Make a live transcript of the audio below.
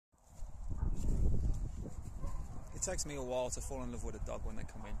It takes me a while to fall in love with a dog when they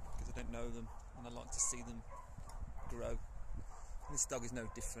come in, because I don't know them and I like to see them grow. This dog is no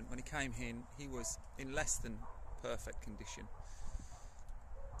different. When he came in, he was in less than perfect condition.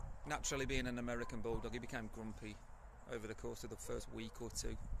 Naturally, being an American Bulldog, he became grumpy over the course of the first week or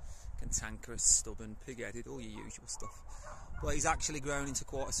two. Cantankerous, stubborn, pig-headed, all your usual stuff. But he's actually grown into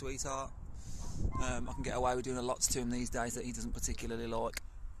quite a sweetheart. I can get away with doing a lot to him these days that he doesn't particularly like.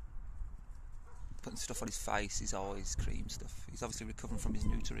 Putting stuff on his face, his eyes, cream stuff. He's obviously recovering from his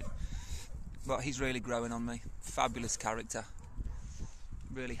neutering. But he's really growing on me. Fabulous character.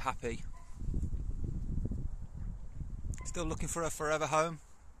 Really happy. Still looking for a forever home.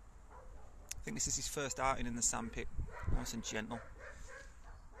 I think this is his first outing in the sandpit. Nice and gentle.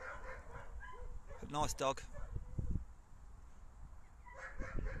 But nice dog.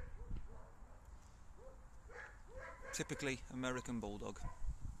 Typically American Bulldog.